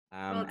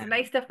Well, Um, it's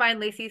nice to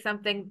finally see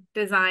something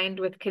designed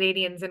with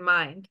Canadians in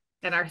mind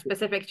and our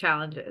specific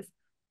challenges.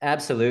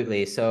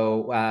 Absolutely.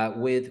 So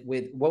with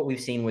what we've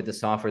seen with the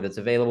software that's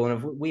available,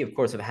 and we of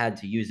course have had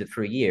to use it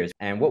for years.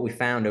 And what we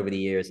found over the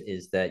years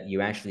is that you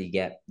actually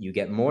get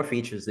more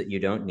features that you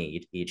don't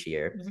need each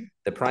year. Mhm.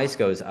 The price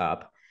goes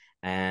up,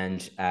 and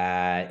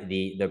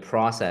the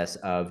process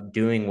of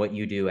doing what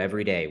you do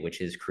every day,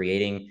 which is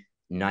creating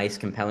nice,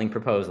 compelling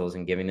proposals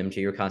and giving them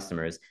to your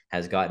customers,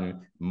 has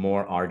gotten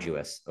more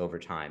arduous over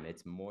time.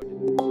 It's more.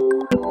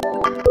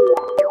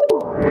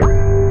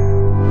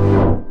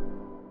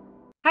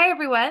 Hi,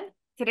 everyone.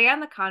 Today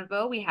on the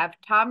Convo, we have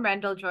Tom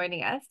Rendle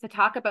joining us to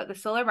talk about the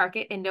solar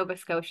market in Nova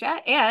Scotia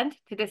and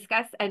to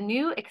discuss a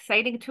new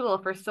exciting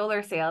tool for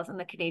solar sales in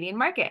the Canadian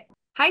market.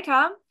 Hi,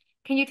 Tom.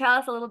 Can you tell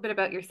us a little bit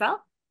about yourself?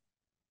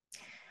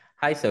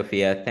 Hi,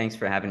 Sophia. Thanks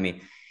for having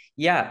me.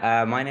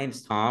 Yeah, my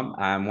name's Tom.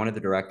 I'm one of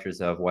the directors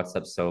of Watts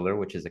Up Solar,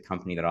 which is a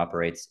company that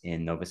operates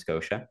in Nova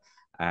Scotia.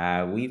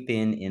 We've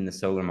been in the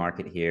solar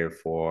market here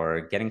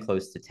for getting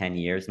close to 10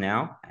 years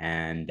now,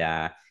 and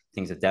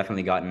things have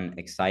definitely gotten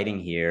exciting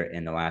here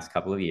in the last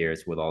couple of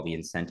years with all the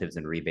incentives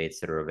and rebates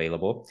that are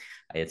available.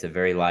 It's a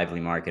very lively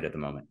market at the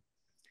moment.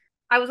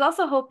 I was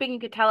also hoping you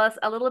could tell us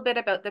a little bit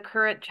about the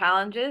current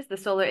challenges the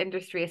solar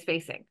industry is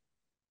facing.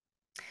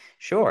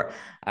 Sure.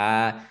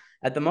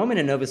 At the moment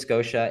in Nova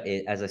Scotia,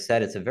 as I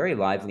said, it's a very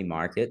lively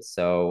market.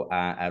 So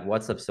at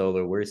What's Up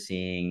Solar, we're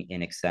seeing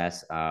in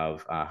excess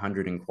of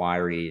 100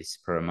 inquiries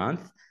per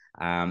month.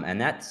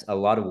 And that's a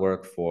lot of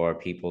work for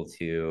people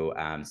to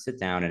sit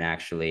down and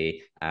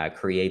actually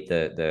create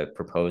the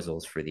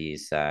proposals for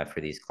these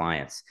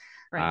clients.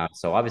 Right.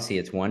 So obviously,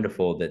 it's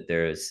wonderful that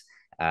there's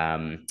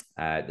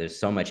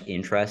so much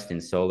interest in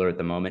solar at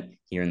the moment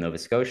here in Nova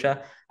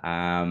Scotia.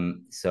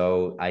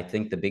 So I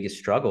think the biggest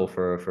struggle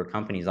for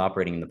companies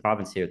operating in the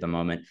province here at the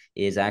moment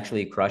is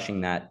actually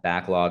crushing that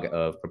backlog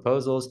of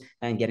proposals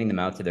and getting them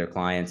out to their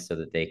clients so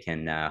that they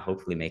can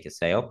hopefully make a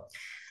sale.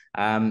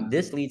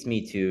 This leads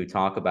me to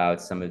talk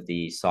about some of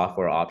the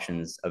software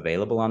options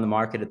available on the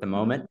market at the Mhm.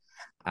 moment.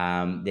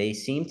 They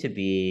seem to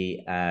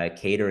be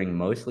catering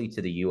mostly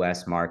to the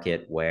US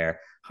market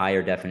where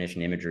higher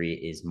definition imagery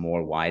is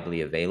more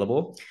widely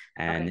available.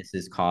 Got And it. this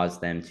has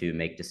caused them to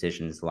make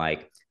decisions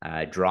like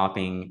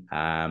dropping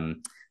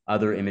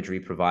other imagery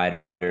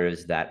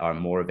providers that are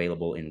more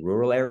available in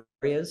rural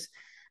areas.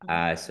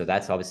 Mhm. So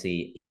that's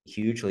obviously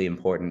hugely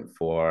important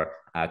for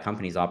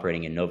companies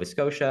operating in Nova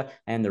Scotia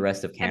and the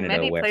rest of And Canada,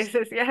 many where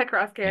places, yeah,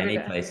 across many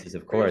Canada, places,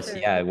 of for course, sure.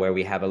 yeah, where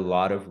we have a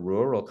lot of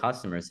rural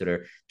customers that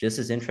are just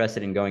as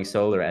interested in going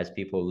solar as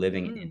people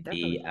living in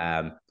Definitely.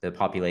 the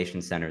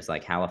population centers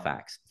like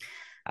Halifax.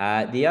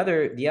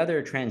 The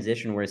other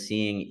transition we're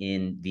seeing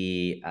in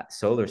the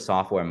solar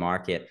software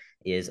market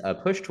is a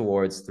push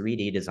towards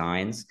 3D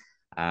designs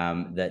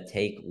that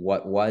take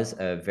what was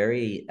a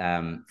very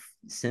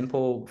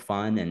simple,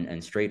 fun,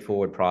 and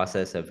straightforward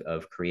process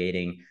of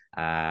creating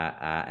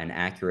an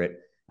accurate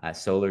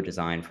solar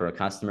design for a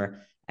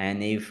customer,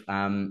 and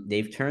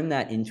they've turned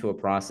that into a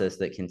process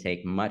that can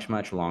take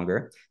much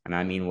longer. And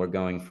I mean, we're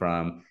going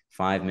from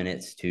 5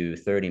 minutes to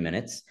 30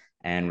 minutes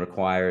and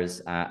requires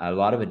a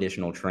lot of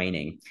additional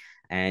training.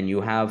 And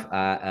you have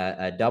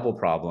a double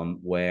problem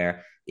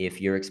where if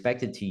you're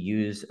expected to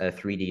use a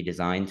 3D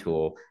design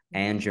tool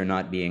and you're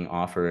not being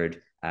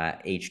offered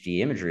HD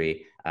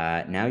imagery,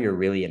 now you're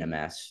really in a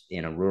mess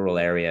in a rural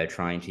area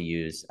trying to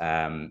use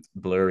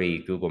blurry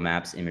Google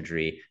Maps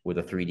imagery with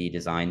a 3D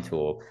design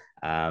tool.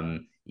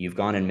 You've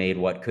gone and made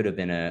what could have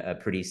been a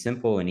pretty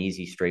simple and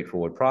easy,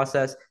 straightforward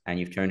process, and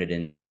you've turned it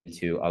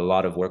into a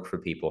lot of work for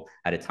people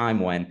at a time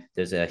when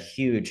there's a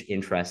huge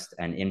interest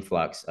and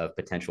influx of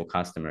potential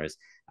customers.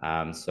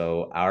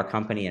 So our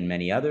company and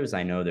many others,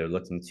 I know they're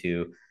looking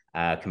to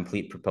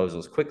complete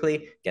proposals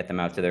quickly, get them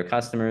out to their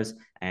customers,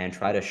 and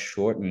try to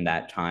shorten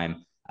that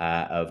time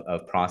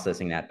of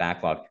processing that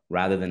backlog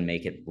rather than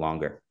make it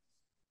longer.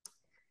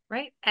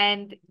 Right.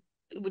 And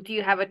do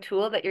you have a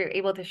tool that you're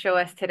able to show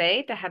us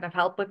today to kind of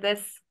help with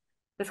this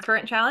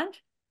current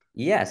challenge?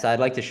 Yes, I'd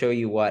like to show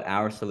you what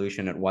our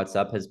solution at What's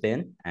Up has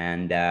been.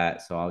 And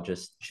so I'll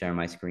just share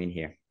my screen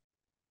here.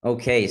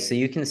 Okay, so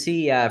you can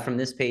see from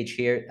this page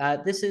here,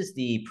 this is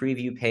the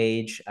preview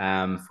page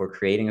for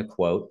creating a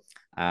quote.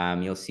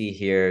 You'll see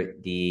here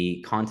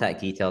the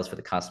contact details for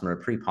the customer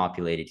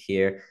pre-populated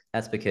here.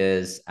 That's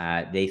because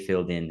they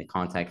filled in the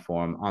contact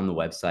form on the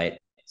website.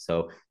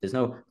 So there's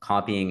no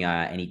copying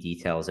any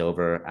details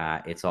over.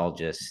 It's all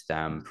just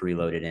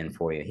preloaded in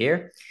for you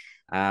here.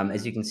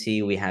 As you can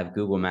see, we have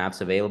Google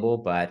Maps available,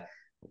 but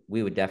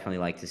we would definitely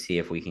like to see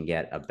if we can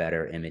get a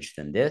better image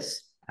than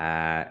this.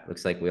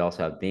 Looks like we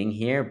also have Bing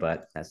here,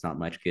 but that's not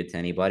much good to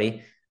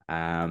anybody.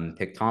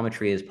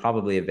 Pictometry is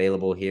probably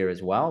available here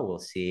as well. We'll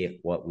see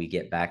what we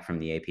get back from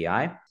the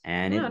API,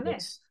 and Oh, it nice.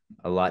 looks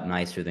a lot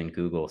nicer than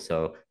Google,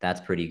 so that's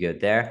pretty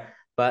good there.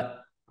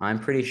 But I'm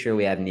pretty sure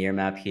we have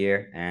Nearmap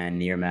here, and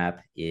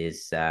Nearmap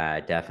is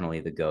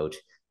definitely the GOAT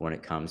when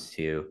it comes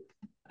to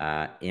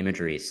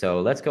imagery.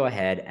 So let's go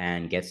ahead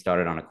and get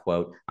started on a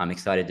quote. I'm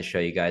excited to show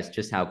you guys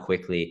just how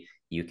quickly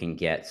you can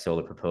get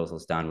solar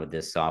proposals done with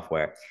this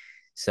software.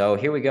 So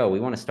here we go. We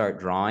want to start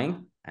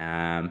drawing.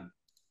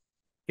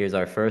 Here's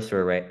our first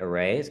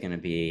array is going to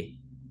be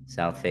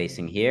south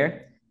facing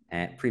here,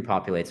 and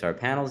pre-populates our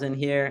panels in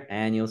here.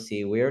 And you'll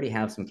see we already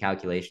have some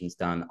calculations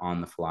done on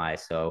the fly.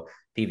 So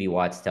PV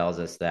Watts tells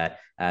us that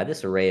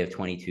this array of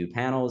 22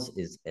 panels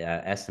is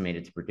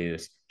estimated to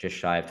produce just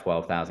shy of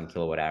 12,000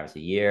 kilowatt hours a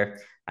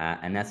year.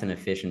 And that's an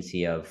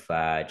efficiency of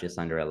just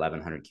under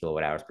 1,100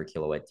 kilowatt hours per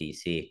kilowatt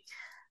DC.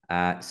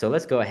 So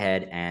let's go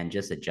ahead and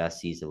just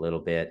adjust these a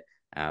little bit,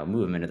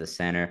 move them into the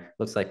center.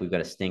 Looks like we've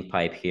got a stink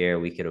pipe here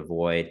we could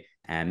avoid,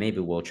 and maybe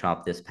we'll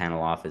chop this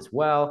panel off as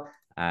well.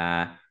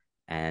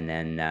 And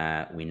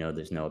then we know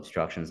there's no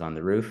obstructions on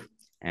the roof.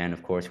 And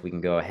of course, we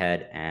can go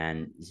ahead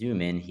and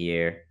zoom in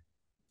here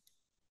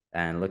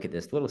and look at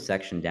this little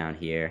section down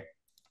here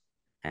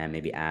and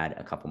maybe add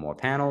a couple more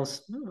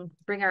panels.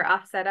 Bring our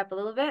offset up a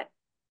little bit.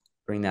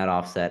 Bring that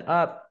offset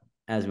up.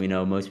 As we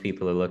know, most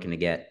people are looking to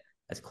get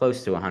as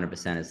close to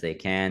 100% as they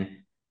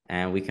can.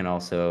 And we can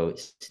also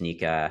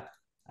sneak a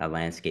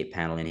landscape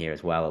panel in here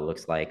as well, it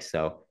looks like.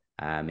 So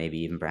maybe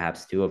even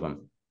perhaps two of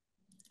them.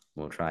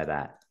 We'll try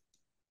that.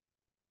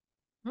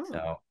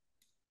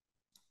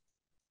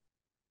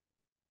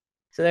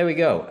 So there we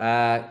go.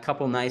 A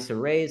couple nice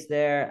arrays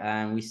there.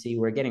 And we see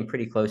we're getting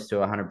pretty close to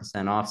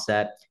 100%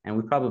 offset. And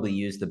we probably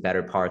use the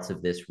better parts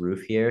of this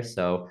roof here.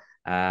 So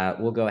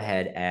we'll go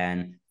ahead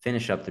and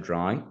finish up the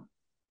drawing.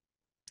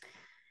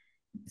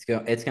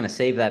 It's going to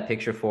save that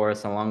picture for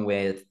us along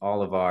with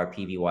all of our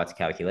PV Watts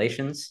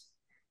calculations.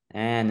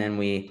 And then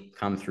we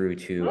come through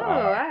to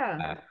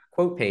our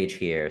quote page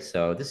here.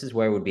 So this is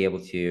where we'll be able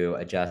to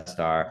adjust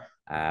our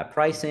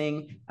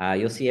pricing.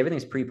 You'll see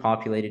everything's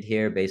pre-populated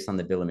here based on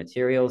the bill of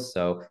materials.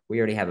 So we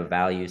already have a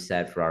value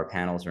set for our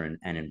panels and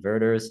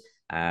inverters,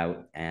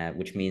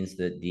 which means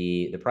that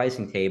the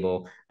pricing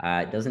table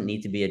doesn't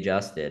need to be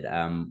adjusted.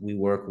 We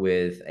work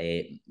with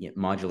a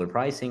modular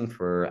pricing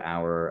for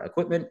our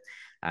equipment.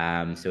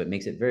 So it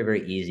makes it very,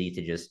 very easy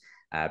to just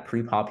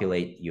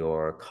pre-populate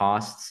your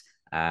costs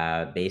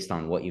based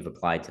on what you've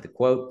applied to the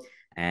quote.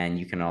 And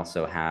you can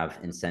also have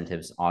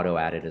incentives auto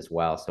added as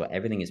well. So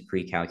everything is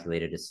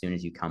pre-calculated as soon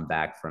as you come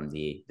back from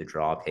the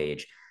draw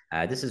page.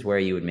 This is where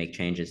you would make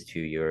changes to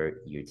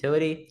your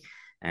utility.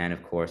 And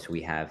of course,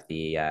 we have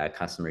the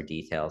customer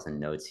details and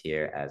notes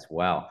here as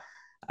well.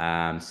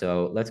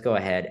 So let's go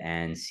ahead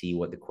and see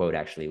what the quote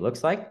actually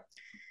looks like.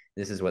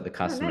 This is what the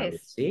customer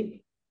would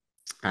see.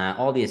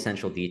 All the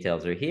essential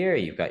details are here.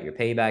 You've got your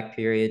payback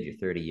period, your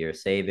 30-year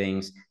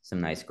savings,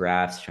 some nice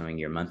graphs showing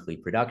your monthly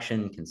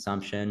production,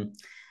 consumption,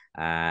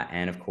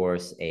 and of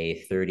course,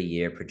 a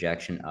 30-year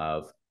projection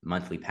of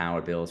monthly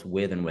power bills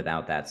with and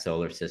without that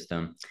solar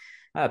system.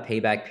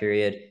 Payback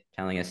period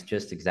telling us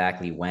just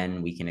exactly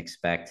when we can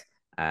expect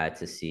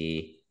to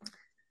see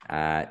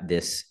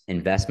this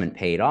investment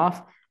paid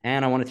off.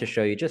 And I wanted to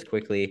show you just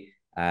quickly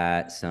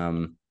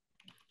some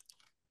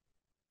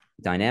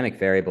dynamic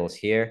variables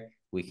here.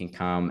 We can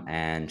come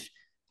and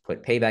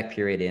put payback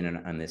period in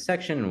on this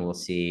section, and we'll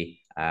see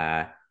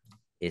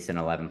it's an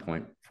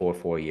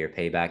 11.44 year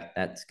payback.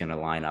 That's going to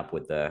line up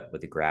with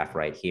the graph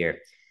right here.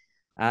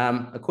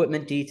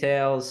 Equipment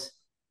details,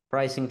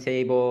 pricing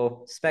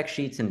table, spec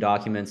sheets and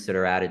documents that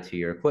are added to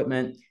your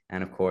equipment,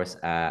 and of course,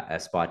 a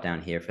spot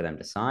down here for them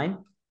to sign.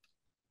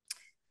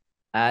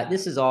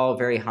 This is all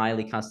very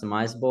highly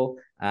customizable.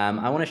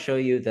 I want to show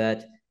you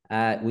that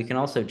we can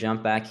also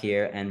jump back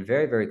here and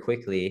very, very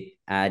quickly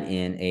add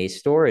in a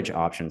storage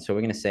option. So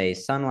we're going to say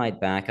sunlight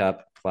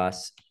backup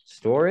plus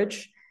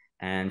storage.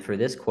 And for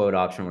this quote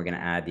option, we're going to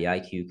add the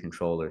IQ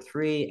Controller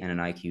 3 and an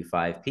IQ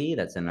 5P.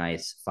 That's a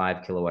nice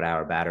 5 kilowatt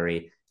hour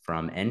battery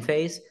from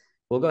Enphase.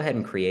 We'll go ahead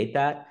and create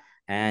that.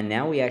 And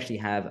now we actually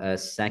have a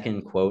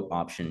second quote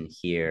option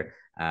here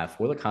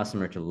for the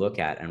customer to look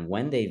at. And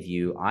when they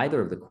view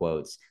either of the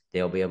quotes,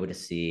 they'll be able to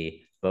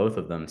see both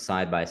of them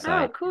side by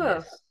side. Oh,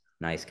 cool.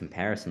 Nice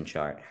comparison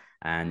chart,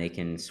 and they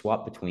can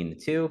swap between the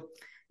two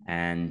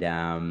and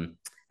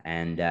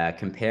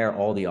compare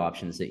all the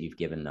options that you've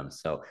given them.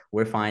 So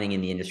we're finding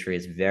in the industry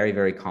it's very,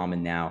 very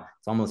common now.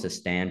 It's almost a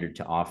standard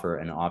to offer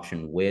an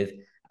option with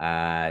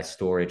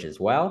storage as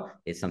well.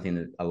 It's something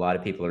that a lot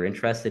of people are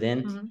interested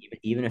in,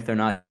 even if they're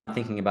not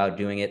thinking about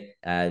doing it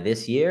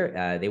this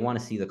year. They want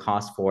to see the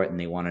cost for it, and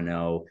they want to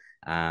know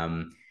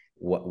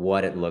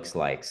what it looks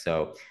like.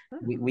 So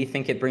we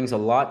think it brings a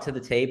lot to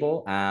the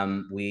table.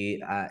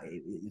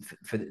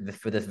 For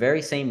the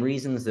very same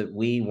reasons that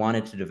we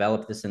wanted to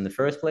develop this in the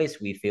first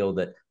place, we feel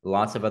that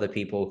lots of other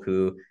people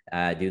who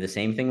do the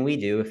same thing we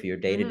do, if your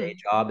day-to-day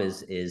job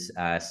is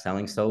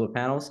selling solar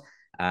panels,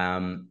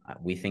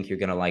 we think you're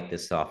going to like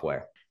this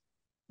software.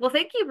 Well,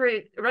 thank you for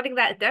running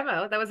that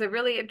demo. That was a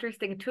really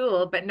interesting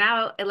tool, but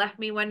now it left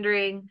me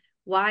wondering,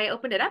 why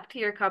open it up to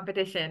your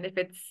competition? If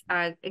it's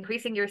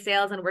increasing your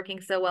sales and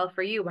working so well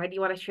for you, why do you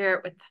want to share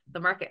it with the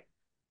market?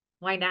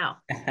 Why now?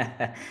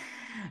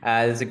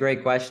 That's a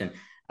great question.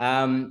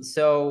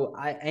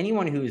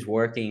 Anyone who's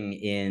working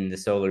in the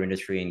solar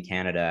industry in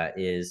Canada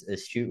is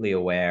astutely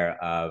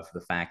aware of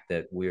the fact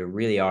that we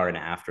really are an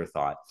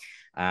afterthought.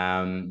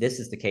 This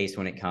is the case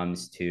when it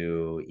comes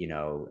to,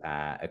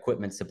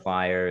 equipment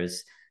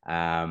suppliers,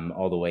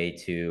 all the way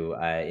to,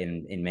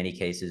 in many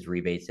cases,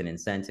 rebates and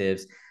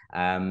incentives.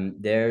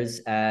 And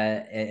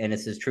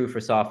this is true for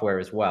software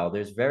as well.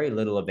 There's very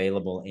little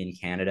available in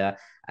Canada,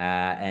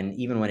 and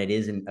even when it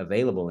isn't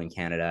available in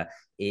Canada,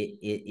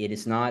 it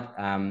is not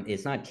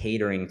it's not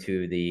catering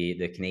to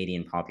the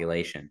Canadian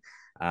population.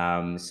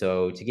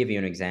 So to give you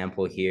an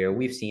example here,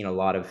 we've seen a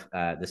lot of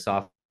the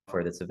software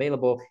that's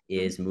available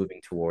is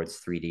moving towards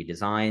 3D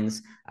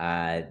designs.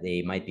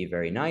 They might be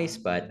very nice,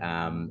 but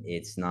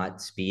it's not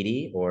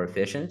speedy or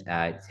efficient.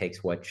 It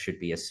takes what should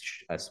be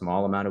a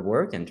small amount of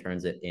work and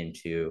turns it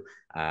into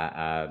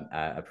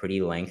a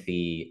pretty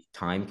lengthy,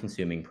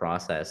 time-consuming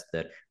process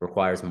that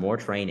requires more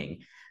training.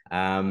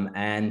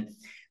 And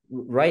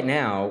right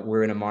now,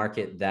 we're in a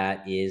market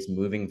that is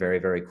moving very,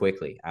 very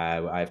quickly.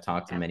 I've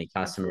talked to many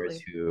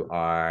customers who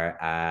are,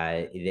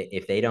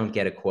 if they don't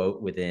get a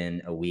quote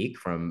within a week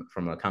from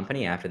a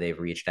company after they've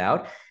reached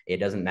out, it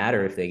doesn't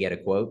matter if they get a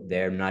quote,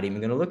 they're not even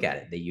going to look at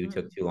it. That you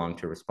took too long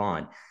to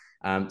respond.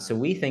 So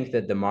we think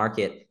that the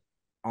market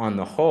on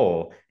the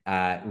whole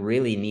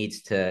really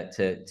needs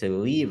to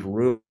leave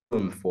room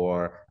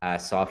for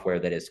software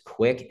that is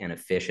quick and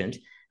efficient.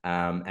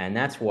 And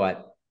that's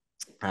what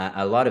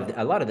a lot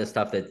of the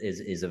stuff that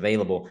is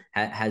available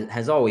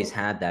has always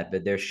had that,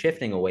 but they're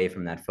shifting away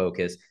from that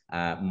focus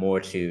more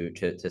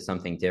to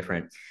something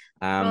different.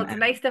 Well, it's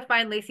nice to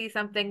finally see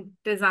something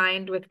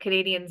designed with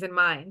Canadians in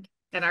mind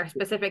and our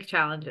specific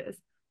challenges.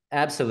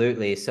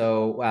 Absolutely.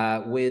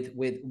 So with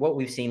what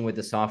we've seen with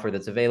the software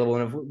that's available,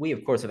 and we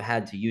of course have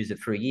had to use it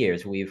for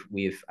years. We've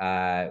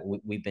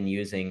been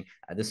using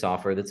the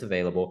software that's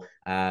available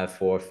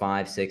for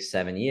 5, 6,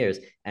 7 years.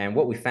 And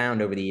what we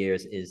found over the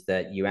years is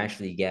that you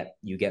actually get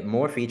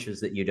more features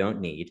that you don't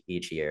need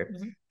each year.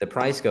 The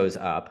price goes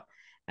up,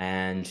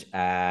 and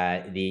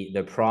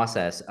the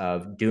process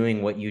of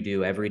doing what you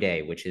do every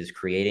day, which is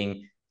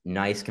creating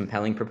nice,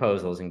 compelling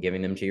proposals and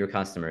giving them to your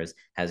customers,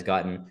 has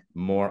gotten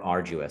more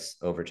arduous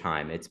over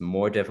time. It's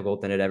more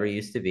difficult than it ever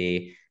used to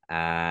be.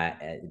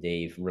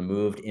 They've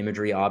removed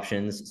imagery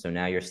options, so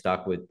now you're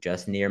stuck with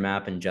just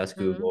Nearmap and just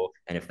Google.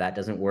 And if that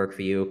doesn't work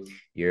for you,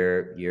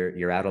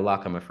 you're out of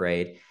luck, I'm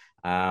afraid.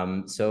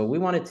 So we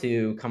wanted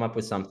to come up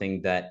with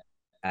something that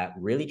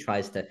really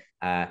tries to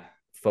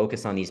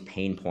focus on these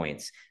pain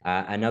points.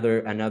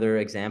 Another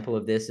example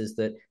of this is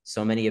that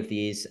so many of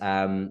these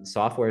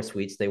software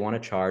suites, they want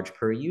to charge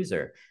per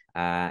user.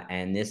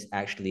 And this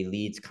actually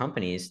leads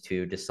companies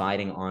to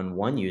deciding on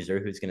one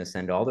user who's going to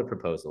send all their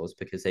proposals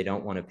because they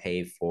don't want to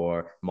pay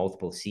for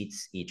multiple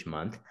seats each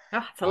month.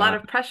 Oh, it's a lot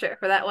of pressure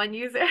for that one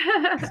user.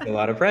 It's a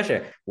lot of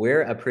pressure. We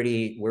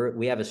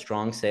have a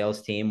strong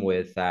sales team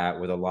with a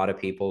lot of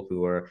people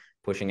who are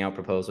pushing out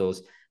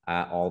proposals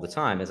all the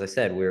time. As I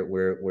said,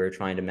 we're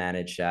trying to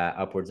manage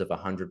upwards of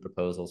 100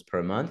 proposals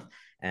per month,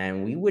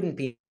 and we wouldn't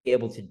be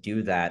able to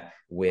do that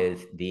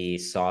with the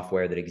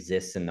software that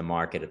exists in the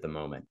market at the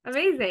moment.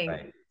 Amazing.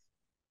 Right.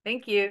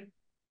 Thank you.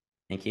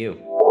 Thank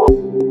you.